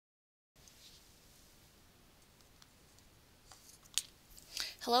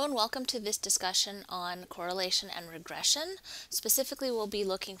Hello and welcome to this discussion on correlation and regression. Specifically, we'll be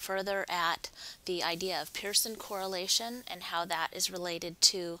looking further at the idea of Pearson correlation and how that is related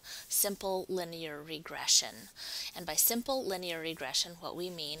to simple linear regression. And by simple linear regression, what we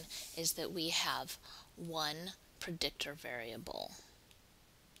mean is that we have one predictor variable.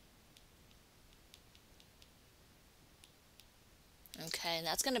 Okay, and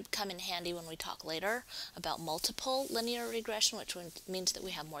that's going to come in handy when we talk later about multiple linear regression, which means that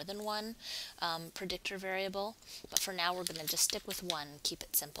we have more than one predictor variable. But for now, we're going to just stick with one and keep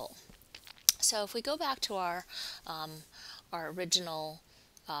it simple. So if we go back to our original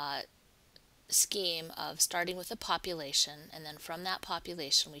scheme of starting with a population, and then from that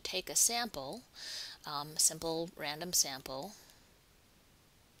population we take a sample, simple random sample,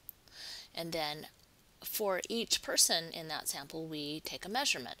 and then for each person in that sample, we take a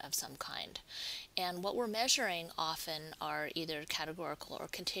measurement of some kind. And what we're measuring often are either categorical or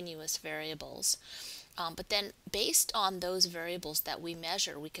continuous variables. But then based on those variables that we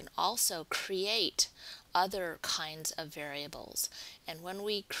measure, we can also create other kinds of variables. And when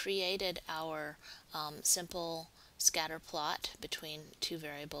we created our simple scatter plot between two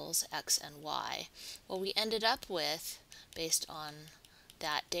variables, x and y, what we ended up with, based on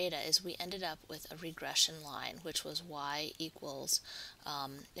that data, is we ended up with a regression line, which was y equals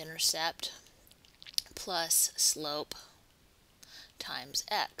intercept plus slope times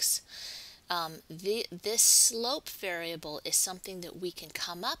x. This slope variable is something that we can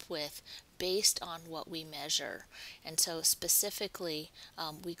come up with based on what we measure. And so specifically,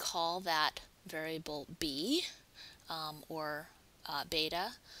 we call that variable b, or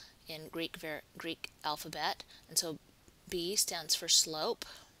beta in Greek alphabet. And so B stands for slope.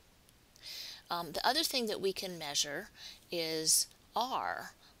 The other thing that we can measure is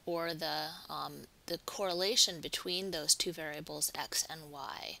R, or the correlation between those two variables x and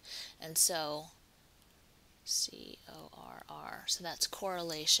y. And so C-O-R-R, so that's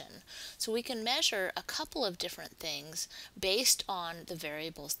correlation. So we can measure a couple of different things based on the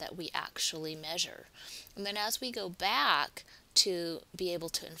variables that we actually measure. And then as we go back to be able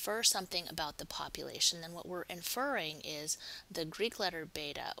to infer something about the population, then what we're inferring is the Greek letter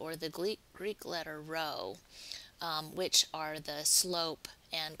beta or the Greek letter rho, which are the slope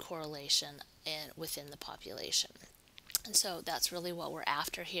and correlation within the population. And so that's really what we're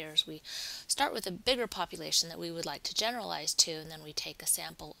after here, is we start with a bigger population that we would like to generalize to, and then we take a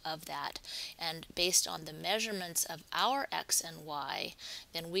sample of that, and based on the measurements of our x and y,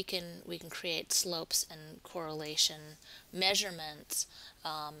 then we can create slopes and correlation measurements,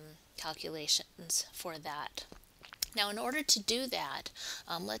 calculations for that. Now in order to do that,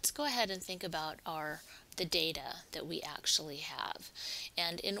 let's go ahead and think about the data that we actually have.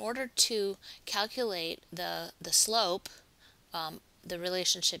 And in order to calculate the slope, the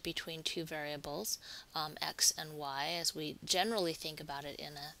relationship between two variables, x and y, as we generally think about it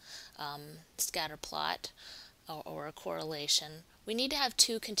in a scatter plot or a correlation, we need to have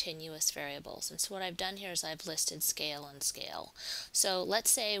two continuous variables. And so what I've done here is I've listed scale and scale. So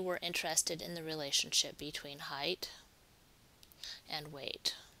let's say we're interested in the relationship between height and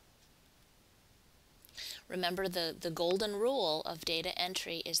weight. Remember, the golden rule of data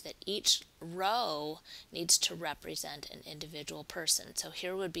entry is that each row needs to represent an individual person. So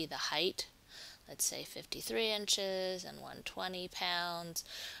here would be the height, let's say 53 inches and 120 pounds,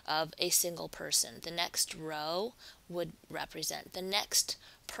 of a single person. The next row would represent the next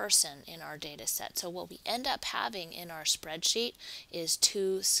person in our data set. So what we end up having in our spreadsheet is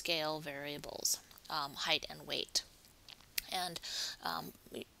two scale variables, height and weight. And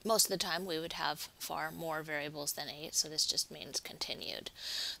most of the time we would have far more variables than 8, so this just means continued.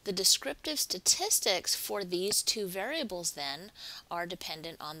 The descriptive statistics for these two variables then are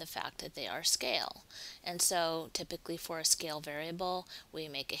dependent on the fact that they are scale. And so typically for a scale variable, we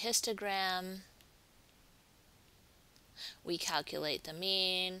make a histogram, we calculate the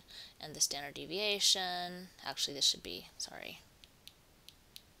mean and the standard deviation. Actually, this should be,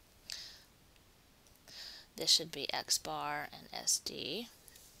 this should be x bar and SD.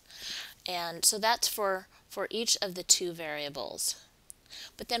 And so that's for each of the two variables.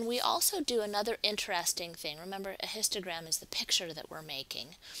 But then we also do another interesting thing. Remember, a histogram is the picture that we're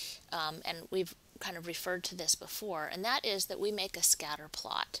making. And we've kind of referred to this before, and that is that we make a scatter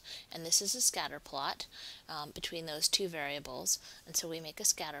plot. And this is a scatter plot between those two variables. And so we make a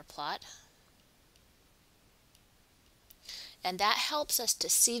scatter plot. And that helps us to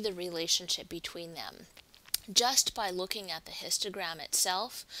see the relationship between them. just by looking at the histogram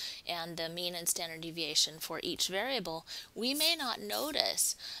itself and the mean and standard deviation for each variable, we may not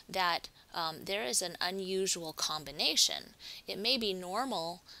notice that there is an unusual combination. It may be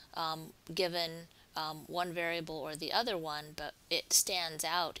normal given one variable or the other one, but it stands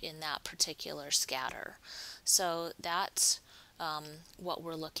out in that particular scatter. So that's what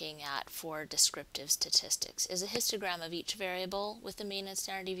we're looking at for descriptive statistics, is a histogram of each variable with the mean and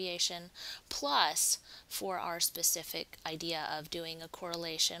standard deviation, plus for our specific idea of doing a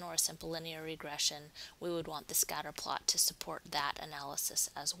correlation or a simple linear regression, we would want the scatter plot to support that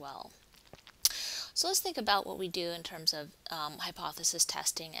analysis as well. So let's think about what we do in terms of hypothesis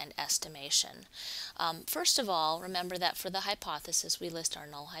testing and estimation. First of all, remember that for the hypothesis, we list our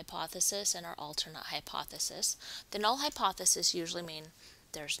null hypothesis and our alternate hypothesis. The null hypothesis usually mean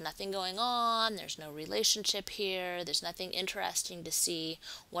there's nothing going on, there's no relationship here, there's nothing interesting to see,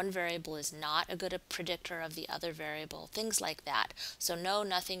 one variable is not a good predictor of the other variable, things like that. So no,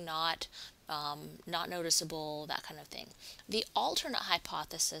 nothing, not noticeable, that kind of thing. The alternate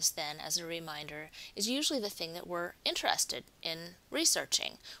hypothesis then, as a reminder, is usually the thing that we're interested in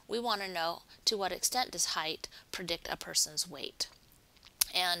researching. We want to know to what extent does height predict a person's weight.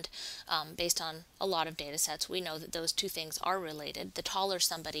 And based on a lot of data sets, we know that those two things are related. The taller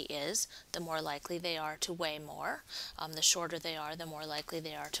somebody is, the more likely they are to weigh more. The shorter they are, the more likely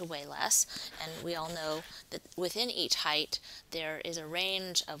they are to weigh less. And we all know that within each height, there is a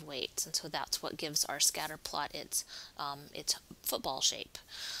range of weights. And so that's what gives our scatter plot its football shape.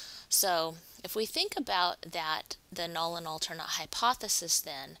 So if we think about that, the null and alternate hypothesis,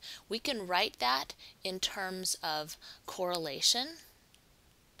 then we can write that in terms of correlation.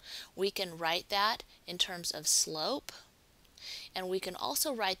 We can write that in terms of slope, and we can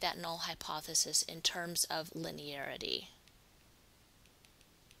also write that null hypothesis in terms of linearity.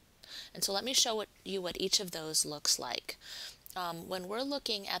 And so let me show you what each of those looks like. When we're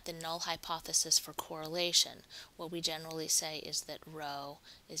looking at the null hypothesis for correlation, what we generally say is that rho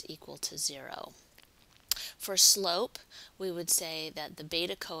is equal to 0. For slope, we would say that the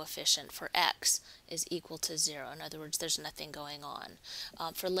beta coefficient for x is equal to 0. In other words, there's nothing going on.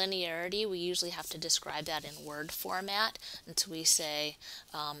 For linearity, we usually have to describe that in word format, and so we say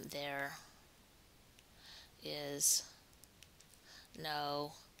there is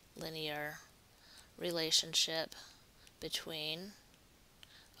no linear relationship between,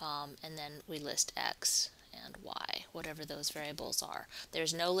 and then we list x and y, whatever those variables are.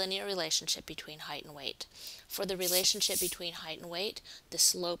 There's no linear relationship between height and weight. For the relationship between height and weight, the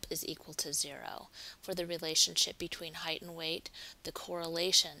slope is equal to 0. For the relationship between height and weight, the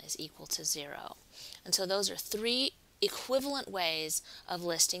correlation is equal to 0. And so those are three equivalent ways of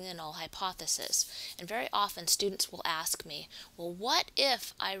listing the null hypothesis. And very often students will ask me, well, what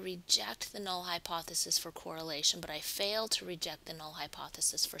if I reject the null hypothesis for correlation, but I fail to reject the null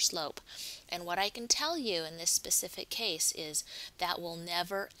hypothesis for slope? And what I can tell you in this specific case is that will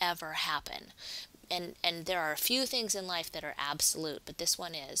never ever happen. And there are a few things in life that are absolute, but this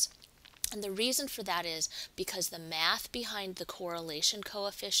one is. And the reason for that is because the math behind the correlation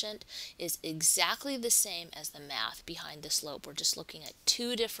coefficient is exactly the same as the math behind the slope. We're just looking at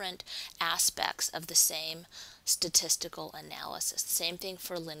two different aspects of the same statistical analysis. Same thing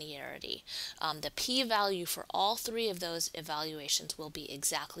for linearity. The p-value for all three of those evaluations will be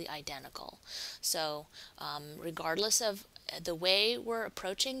exactly identical. So regardless of the way we're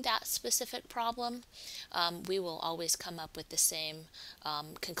approaching that specific problem, we will always come up with the same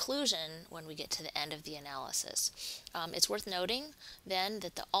conclusion when we get to the end of the analysis. It's worth noting then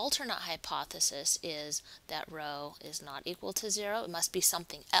that the alternate hypothesis is that rho is not equal to 0. It must be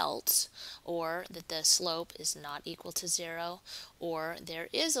something else, or that the slope is not equal to 0, or there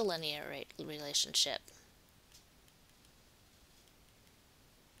is a linear relationship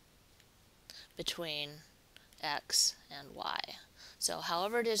between x and y. So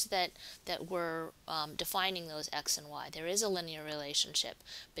however it is that we're defining those x and y, there is a linear relationship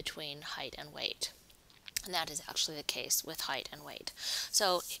between height and weight. And that is actually the case with height and weight.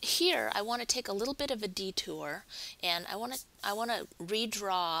 So here I want to take a little bit of a detour, and I want to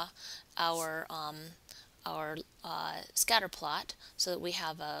redraw our scatter plot so that we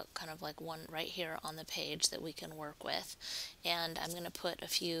have a kind of like one right here on the page that we can work with. And I'm going to put a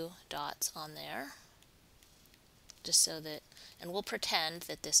few dots on there, just so that, and we'll pretend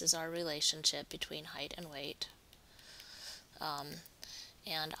that this is our relationship between height and weight.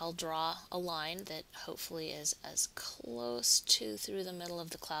 And I'll draw a line that hopefully is as close to through the middle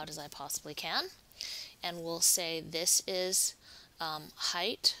of the cloud as I possibly can. And we'll say this is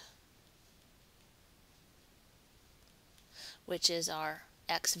height, which is our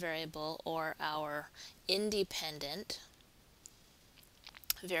x variable or our independent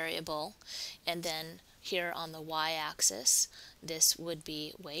variable, and then here on the y-axis this would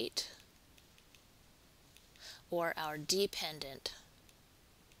be weight, or our dependent.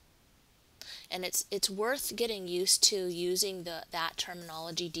 And it's worth getting used to using that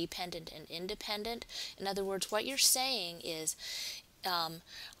terminology, dependent and independent. In other words, what you're saying is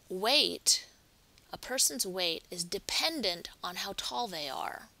weight, a person's weight is dependent on how tall they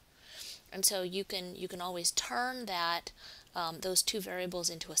are. And so you can always turn that those two variables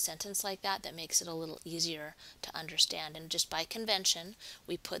into a sentence like that. That makes it a little easier to understand. And just by convention,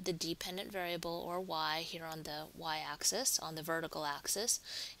 we put the dependent variable, or y, here on the y-axis, on the vertical axis,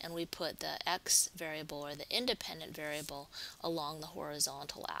 and we put the x variable, or the independent variable, along the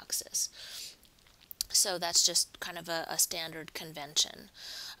horizontal axis. So that's just kind of a standard convention.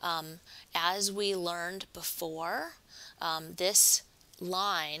 As we learned before, this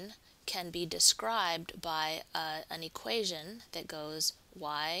line can be described by an equation that goes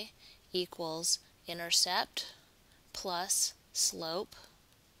y equals intercept plus slope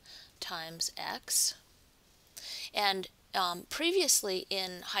times x. And previously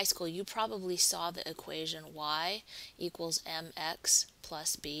in high school you probably saw the equation y equals mx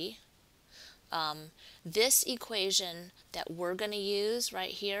plus b. This equation that we're going to use right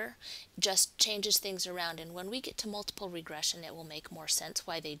here just changes things around, and when we get to multiple regression it will make more sense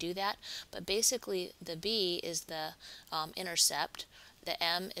why they do that. But basically the b is the intercept, the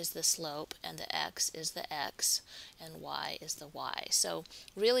m is the slope, and the x is the x, and y is the y. So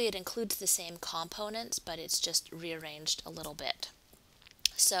really it includes the same components, but it's just rearranged a little bit.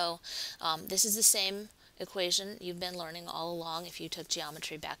 So this is the same equation you've been learning all along. If you took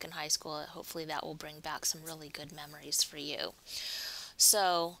geometry back in high school, hopefully that will bring back some really good memories for you.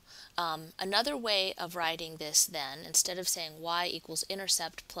 So another way of writing this then, instead of saying y equals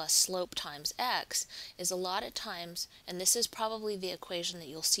intercept plus slope times x, is a lot of times, and this is probably the equation that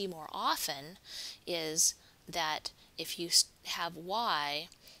you'll see more often, is that if you have y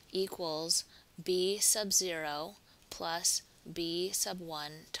equals b sub 0 plus b sub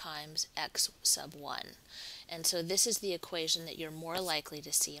 1 times x sub 1. And so this is the equation that you're more likely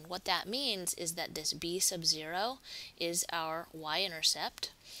to see. And what that means is that this b sub 0 is our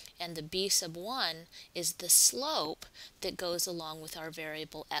y-intercept, and the b sub 1 is the slope that goes along with our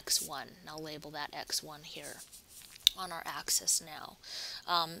variable x1. And I'll label that x1 here on our axis now.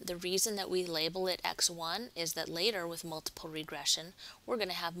 The reason that we label it x1 is that later with multiple regression we're going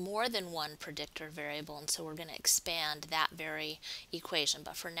to have more than one predictor variable, and so we're going to expand that very equation.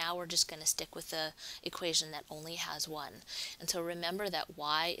 But for now we're just going to stick with the equation that only has one. And so remember that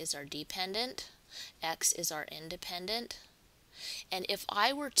y is our dependent, x is our independent, and if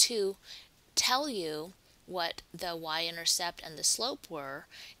I were to tell you what the y-intercept and the slope were,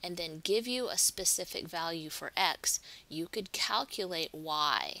 and then give you a specific value for x, you could calculate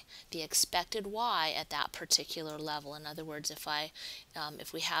y, the expected y at that particular level. In other words,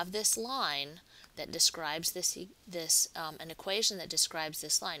 if we have this line that describes an equation that describes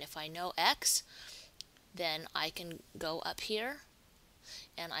this line, if I know x, then I can go up here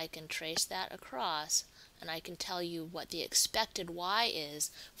and I can trace that across, and I can tell you what the expected y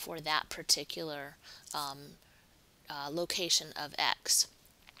is for that particular location of x.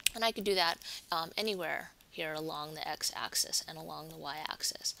 And I could do that anywhere here along the x-axis and along the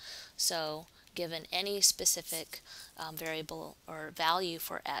y-axis. So given any specific variable or value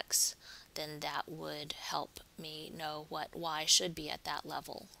for x, then that would help me know what y should be at that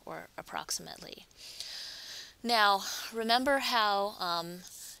level, or approximately. Now remember how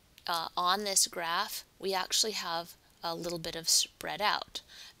on this graph we actually have a little bit of spread out.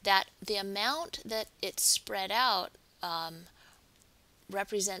 That the amount that it's spread out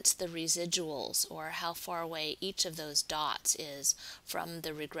represents the residuals, or how far away each of those dots is from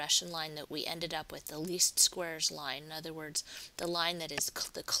the regression line that we ended up with, the least squares line. In other words, the line that is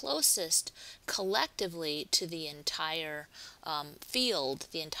the closest collectively to the entire field,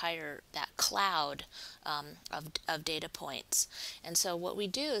 that cloud of data points. And so what we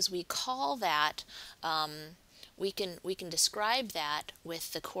do is we call that, we can describe that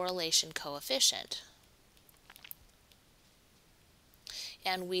with the correlation coefficient.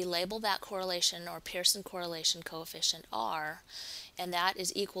 And we label that correlation, or Pearson correlation coefficient, R, and that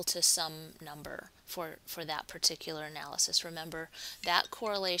is equal to some number for that particular analysis. Remember, that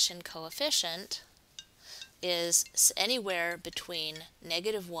correlation coefficient is anywhere between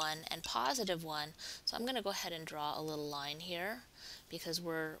 -1 and +1. So I'm going to go ahead and draw a little line here, because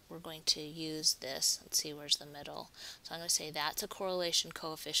we're going to use this. Let's see, where's the middle? So I'm going to say that's a correlation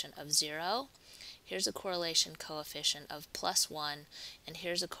coefficient of 0. here's a correlation coefficient of +1, and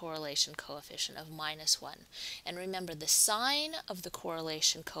here's a correlation coefficient of -1. And remember, the sign of the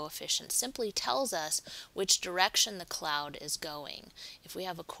correlation coefficient simply tells us which direction the cloud is going. If we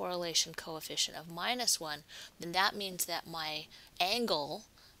have a correlation coefficient of -1, then that means that my angle,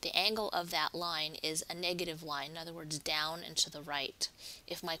 the angle of that line, is a negative line, in other words, down and to the right.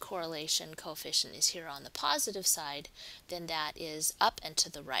 If my correlation coefficient is here on the positive side, then that is up and to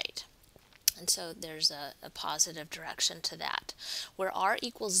the right. And so there's a positive direction to that. Where r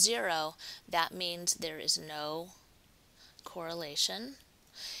equals 0, that means there is no correlation.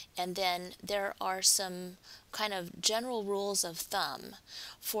 And then there are some kind of general rules of thumb.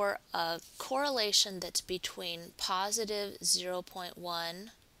 For a correlation that's between positive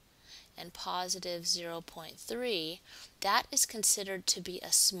 0.1 and positive 0.3, that is considered to be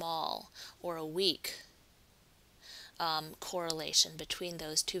a small or a weak correlation between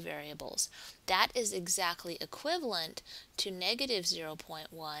those two variables. That is exactly equivalent to negative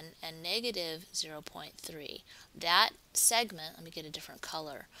 0.1 and negative 0.3. That segment, let me get a different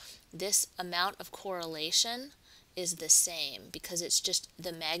color, this amount of correlation is the same because it's just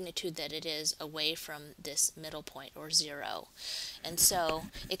the magnitude that it is away from this middle point, or 0. And so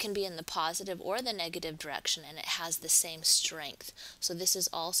it can be in the positive or the negative direction, and it has the same strength. So this is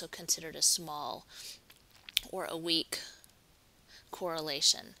also considered a small or a weak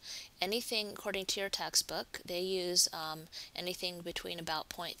correlation. Anything, according to your textbook, they use anything between about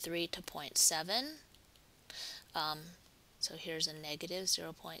 0.3 to 0.7. So here's a negative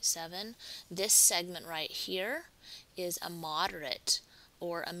 0.7. This segment right here is a moderate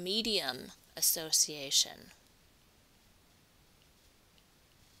or a medium association.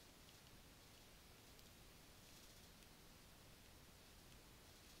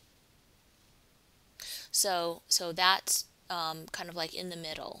 So that's kind of like in the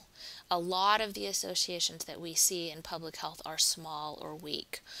middle. A lot of the associations that we see in public health are small or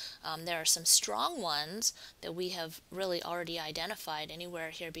weak. There are some strong ones that we have really already identified,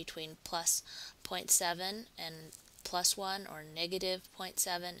 anywhere here between plus 0.7 and +1, or negative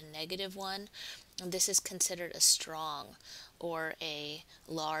 0.7 and -1. And this is considered a strong or a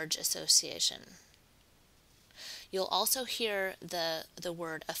large association. You'll also hear the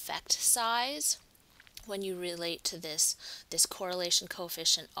word effect size when you relate to this correlation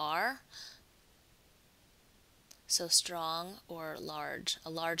coefficient r. So strong or large,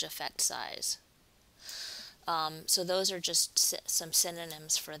 a large effect size. So those are just some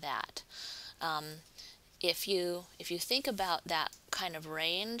synonyms for that. If you think about that kind of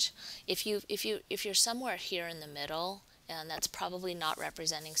range, if you're somewhere here in the middle, and that's probably not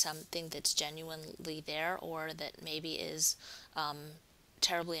representing something that's genuinely there, or that maybe is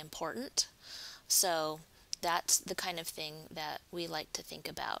terribly important. So that's the kind of thing that we like to think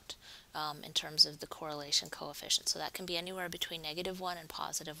about in terms of the correlation coefficient. So that can be anywhere between -1 and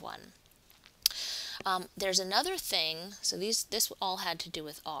 +1. There's another thing, so this all had to do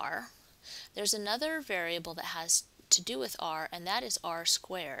with r. There's another variable that has to do with r, and that is r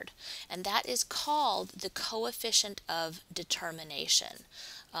squared. And that is called the coefficient of determination.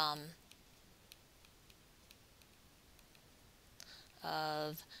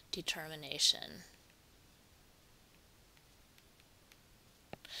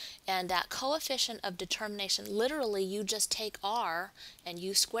 And that coefficient of determination, literally you just take r and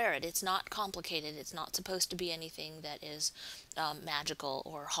you square it. It's not complicated. It's not supposed to be anything that is magical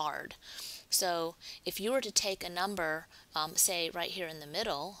or hard. So if you were to take a number, say right here in the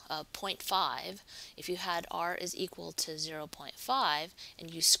middle, 0.5, if you had r is equal to 0.5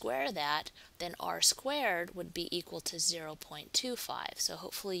 and you square that, then r squared would be equal to 0.25. So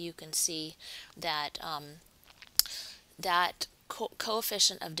hopefully you can see that that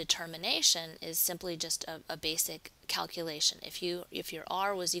coefficient of determination is simply just a basic calculation. If your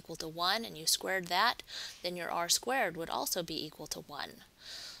r was equal to 1 and you squared that, then your r squared would also be equal to 1.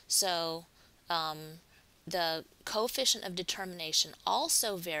 So the coefficient of determination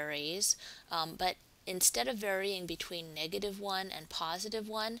also varies, but instead of varying between -1 and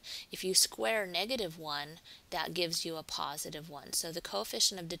 +1, if you square -1, that gives you a +1. So the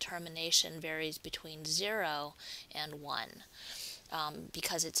coefficient of determination varies between 0 and 1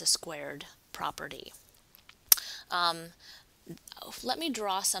 because it's a squared property. Let me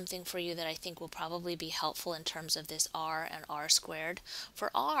draw something for you that I think will probably be helpful in terms of this r and r squared.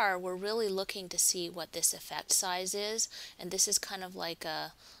 For r, we're really looking to see what this effect size is, and this is kind of like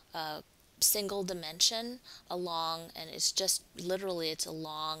a single dimension along, and it's just literally it's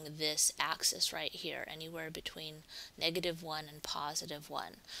along this axis right here, anywhere between -1 and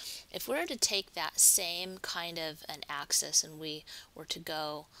 +1. If we were to take that same kind of an axis and we were to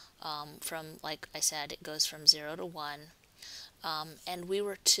go from, like I said, it goes from 0 to 1, and we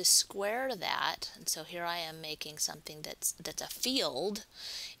were to square that, and so here I am making something that's a field,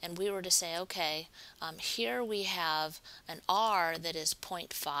 and we were to say, okay, here we have an r that is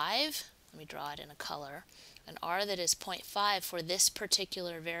 0.5. Let me draw it in a color. An r that is 0.5 for this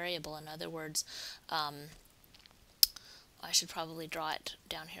particular variable. In other words, I should probably draw it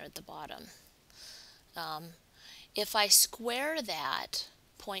down here at the bottom. If I square that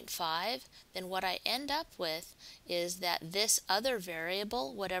 0.5, then what I end up with is that this other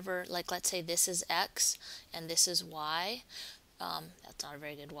variable, whatever, like let's say this is x and this is y, that's not a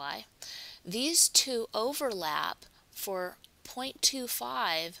very good y, these two overlap for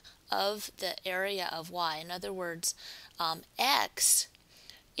 0.25 of the area of y. In other words, x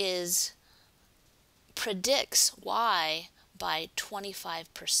predicts y by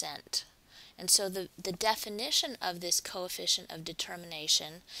 25%. And so the definition of this coefficient of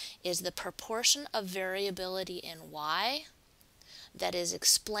determination is the proportion of variability in y that is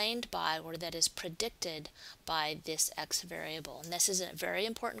explained by, or that is predicted by, this x variable. And this is a very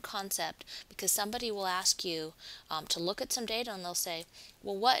important concept, because somebody will ask you to look at some data and they'll say,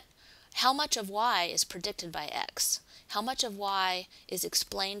 well, how much of y is predicted by x? How much of y is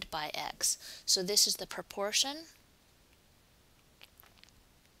explained by x? So this is the proportion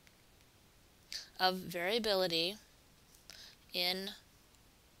of variability in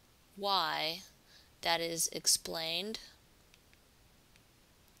y that is explained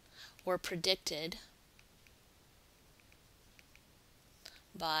or predicted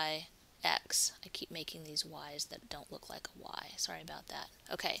by x. I keep making these y's that don't look like a y. Sorry about that.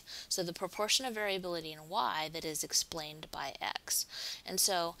 Okay, so the proportion of variability in y that is explained by x. And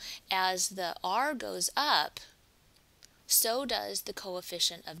so as the r goes up, so does the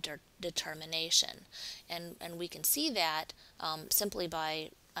coefficient of determination. And we can see that simply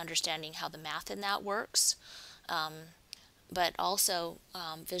by understanding how the math in that works, but also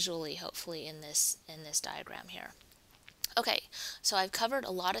visually, hopefully, in this diagram here. Okay, so I've covered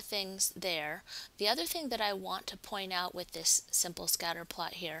a lot of things there. The other thing that I want to point out with this simple scatter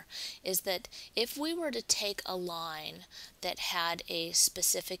plot here is that if we were to take a line that had a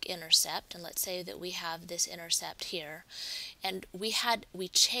specific intercept, and let's say that we have this intercept here, and we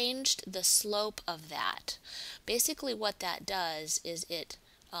changed the slope of that. Basically what that does is it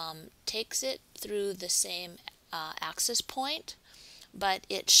takes it through the same axis point, but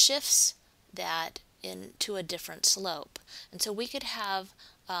it shifts that into a different slope. And so we could have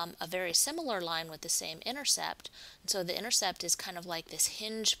a very similar line with the same intercept. And so the intercept is kind of like this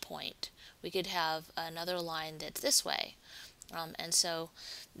hinge point. We could have another line that's this way. And so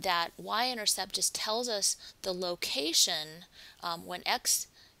that y-intercept just tells us the location when x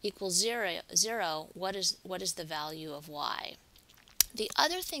equals 0, what is the value of y. The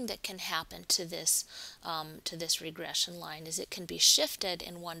other thing that can happen to this regression line is it can be shifted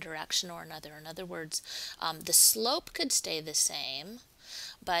in one direction or another. In other words, the slope could stay the same,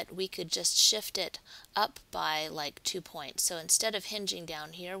 but we could just shift it up by like 2 points. So instead of hinging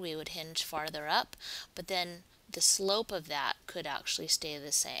down here, we would hinge farther up, but then the slope of that could actually stay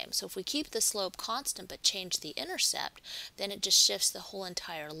the same. So if we keep the slope constant but change the intercept, then it just shifts the whole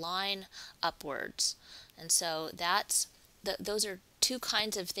entire line upwards. And so those are two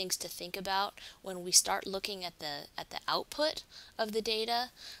kinds of things to think about when we start looking at the output of the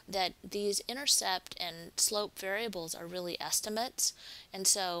data, that these intercept and slope variables are really estimates. And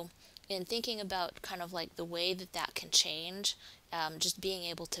so in thinking about kind of like the way that can change, just being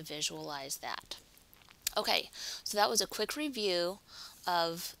able to visualize that. Okay, so that was a quick review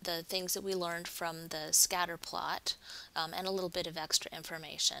of the things that we learned from the scatter plot, and a little bit of extra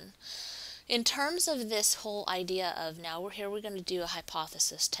information. In terms of this whole idea of, now we're going to do a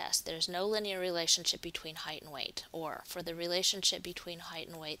hypothesis test. There's no linear relationship between height and weight, or for the relationship between height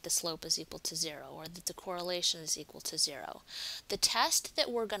and weight, the slope is equal to 0, or that the correlation is equal to 0. The test that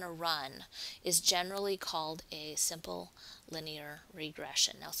we're going to run is generally called a simple linear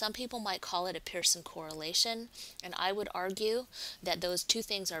regression. Now, some people might call it a Pearson correlation, and I would argue that those two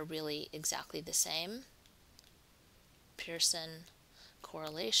things are really exactly the same. Pearson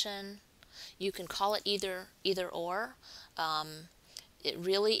correlation. You can call it either or. It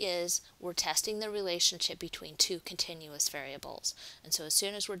really is, we're testing the relationship between two continuous variables. And so as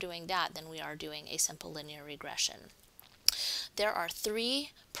soon as we're doing that, then we are doing a simple linear regression. There are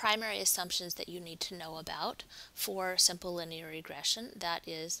three primary assumptions that you need to know about for simple linear regression. That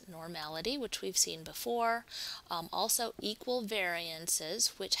is normality, which we've seen before. Also equal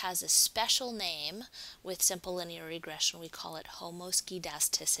variances, which has a special name with simple linear regression. We call it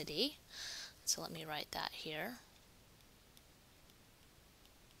homoskedasticity. So let me write that here.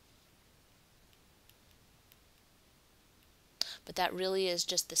 But that really is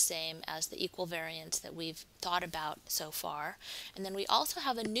just the same as the equal variance that we've thought about so far. And then we also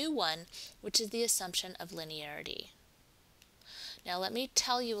have a new one, which is the assumption of linearity. Now let me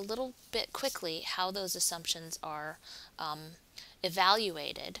tell you a little bit quickly how those assumptions are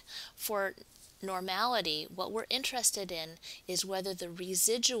evaluated. For normality, what we're interested in is whether the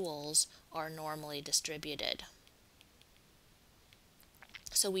residuals are normally distributed.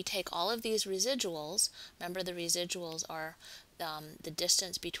 So we take all of these residuals. Remember, the residuals are the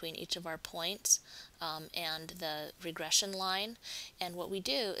distance between each of our points and the regression line. And what we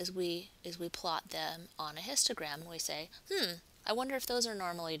do is we plot them on a histogram, and we say, I wonder if those are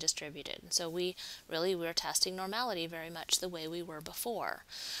normally distributed. And so we're testing normality very much the way we were before.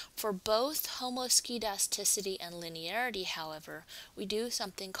 For both homoskedasticity and linearity, however, we do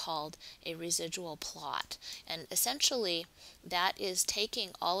something called a residual plot. And essentially, that is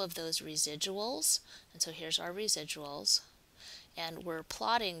taking all of those residuals, and so here's our residuals, and we're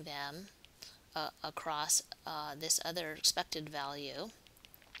plotting them across this other expected value.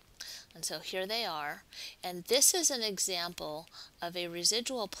 And so here they are, and this is an example of a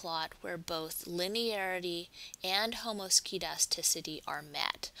residual plot where both linearity and homoskedasticity are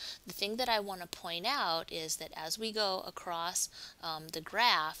met. The thing that I want to point out is that as we go across the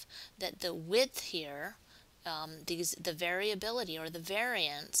graph, that the width here, the variability or the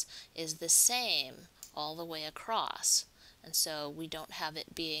variance is the same all the way across. And so we don't have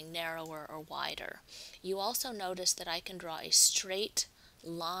it being narrower or wider. You also notice that I can draw a straight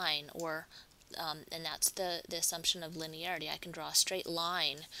line, or and that's the assumption of linearity. I can draw a straight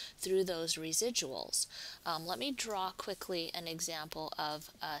line through those residuals. Let me draw quickly an example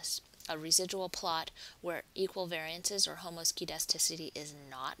of a residual plot where equal variances or homoskedasticity is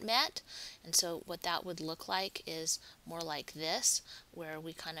not met. And so what that would look like is more like this, where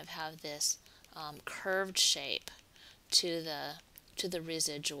we kind of have this curved shape to the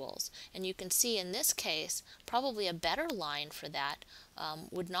residuals. And you can see in this case, probably a better line for that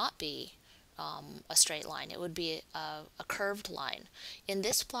would not be a straight line. It would be a curved line. In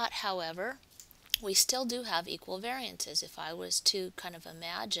this plot, however, we still do have equal variances. If I was to kind of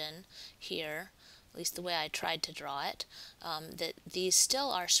imagine here, at least the way I tried to draw it, that these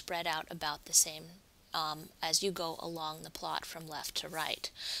still are spread out about the same as you go along the plot from left to right.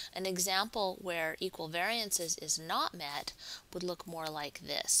 An example where equal variances is not met would look more like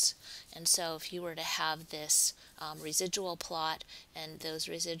this. And so if you were to have this residual plot, and those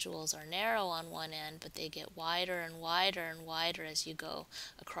residuals are narrow on one end, but they get wider and wider and wider as you go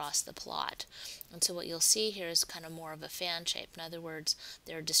across the plot. And so what you'll see here is kind of more of a fan shape. In other words,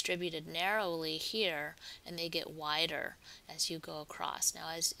 they're distributed narrowly here, and they get wider as you go across. Now,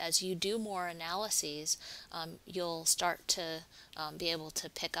 as you do more analyses, you'll start to be able to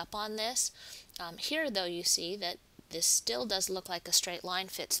pick up on this. Here, though, you see that this still does look like a straight line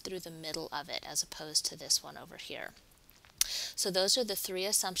fits through the middle of it, as opposed to this one over here. So those are the three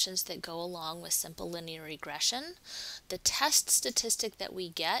assumptions that go along with simple linear regression. The test statistic that we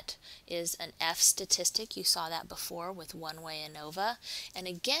get is an F statistic. You saw that before with one-way ANOVA. And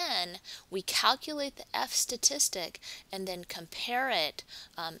again, we calculate the F statistic and then compare it,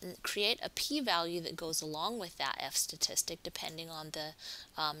 and create a p-value that goes along with that F statistic depending on the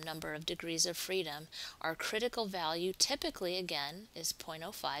number of degrees of freedom. Our critical value typically, again, is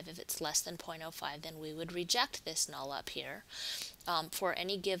 0.05. If it's less than 0.05, then we would reject this null up here. For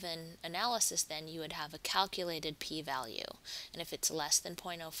any given analysis, then you would have a calculated p-value. And if it's less than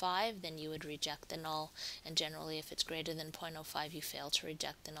 0.05, then you would reject the null. And generally, if it's greater than 0.05, you fail to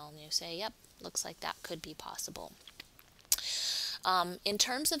reject the null, and you say, yep, looks like that could be possible. In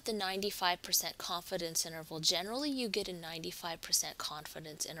terms of the 95% confidence interval, generally you get a 95%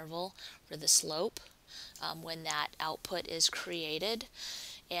 confidence interval for the slope when that output is created.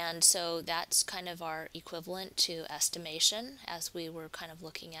 And so that's kind of our equivalent to estimation, as we were kind of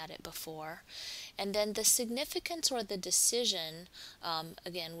looking at it before. And then the significance or the decision,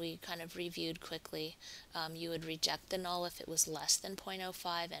 again, we kind of reviewed quickly. You would reject the null if it was less than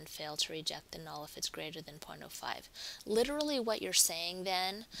 0.05 and fail to reject the null if it's greater than 0.05. Literally what you're saying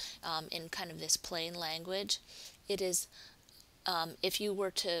then, in kind of this plain language, it is if you were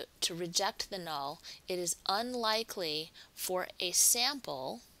to reject the null, it is unlikely for a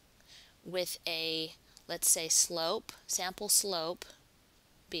sample with a, let's say slope, sample slope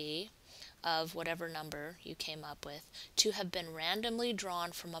B of whatever number you came up with, to have been randomly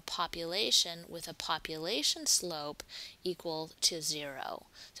drawn from a population with a population slope equal to 0.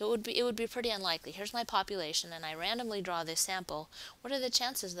 So it would be pretty unlikely. Here's my population and I randomly draw this sample. What are the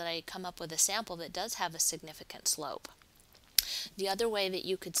chances that I come up with a sample that does have a significant slope? The other way that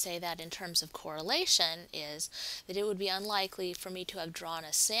you could say that in terms of correlation is that it would be unlikely for me to have drawn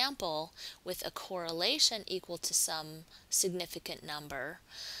a sample with a correlation equal to some significant number,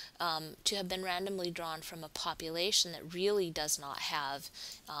 to have been randomly drawn from a population that really does not have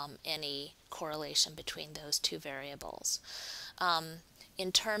any correlation between those two variables.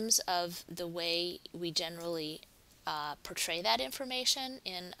 In terms of the way we generally portray that information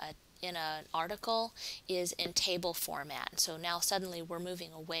in an article is in table format. So now suddenly we're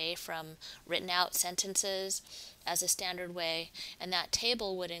moving away from written out sentences as a standard way, and that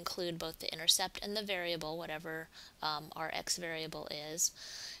table would include both the intercept and the variable, whatever our x variable is,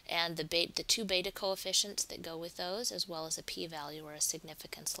 and the two beta coefficients that go with those, as well as a p-value or a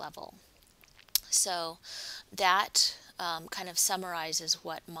significance level. So that kind of summarizes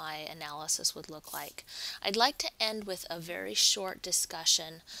what my analysis would look like. I'd like to end with a very short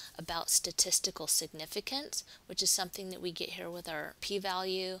discussion about statistical significance, which is something that we get here with our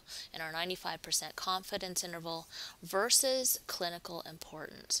p-value and our 95% confidence interval, versus clinical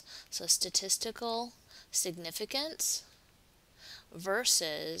importance. So statistical significance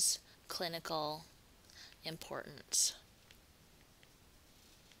versus clinical importance.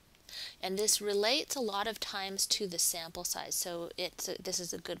 And this relates a lot of times to the sample size, so this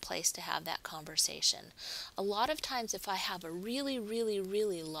is a good place to have that conversation. A lot of times if I have a really, really,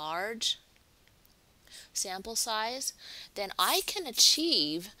 really large sample size, then I can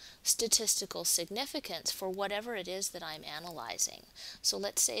achieve statistical significance for whatever it is that I'm analyzing. So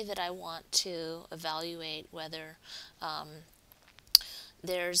let's say that I want to evaluate whether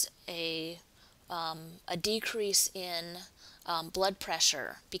there's a decrease in blood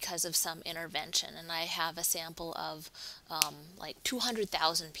pressure because of some intervention, and I have a sample of like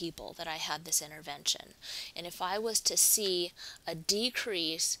 200,000 people that I had this intervention. And if I was to see a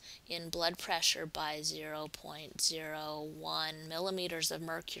decrease in blood pressure by 0.01 millimeters of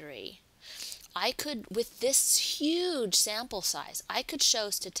mercury, I could, with this huge sample size, I could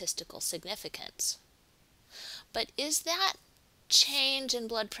show statistical significance. But is that change in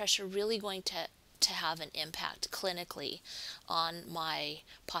blood pressure really going to have an impact clinically on my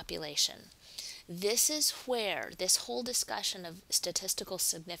population? This is where this whole discussion of statistical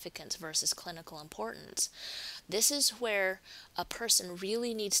significance versus clinical importance, this is where a person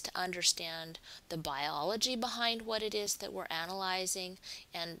really needs to understand the biology behind what it is that we're analyzing,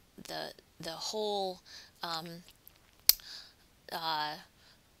 and the whole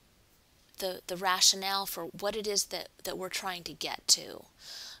the rationale for what it is that we're trying to get to.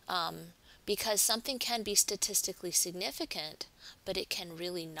 Because something can be statistically significant, but it can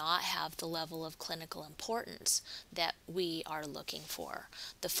really not have the level of clinical importance that we are looking for.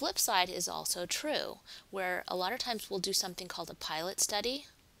 The flip side is also true, where a lot of times we'll do something called a pilot study,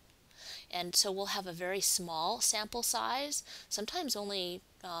 and so we'll have a very small sample size, sometimes only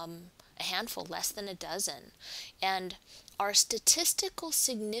a handful, less than a dozen, and our statistical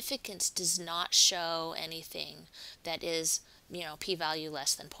significance does not show anything that is, p-value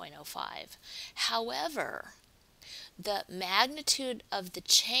less than 0.05. However, the magnitude of the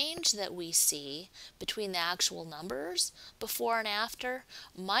change that we see between the actual numbers before and after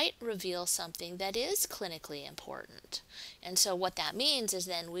might reveal something that is clinically important. And so what that means is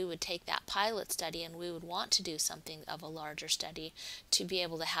then we would take that pilot study and we would want to do something of a larger study to be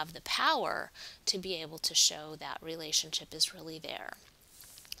able to have the power to be able to show that relationship is really there.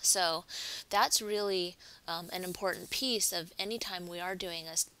 So that's really an important piece of any time we are doing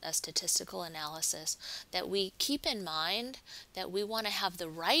a statistical analysis, that we keep in mind that we want to have the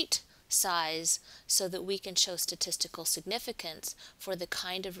right size so that we can show statistical significance for the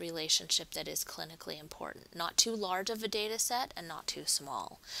kind of relationship that is clinically important. Not too large of a data set and not too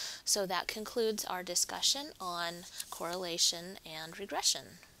small. So that concludes our discussion on correlation and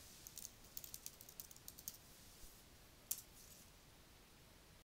regression.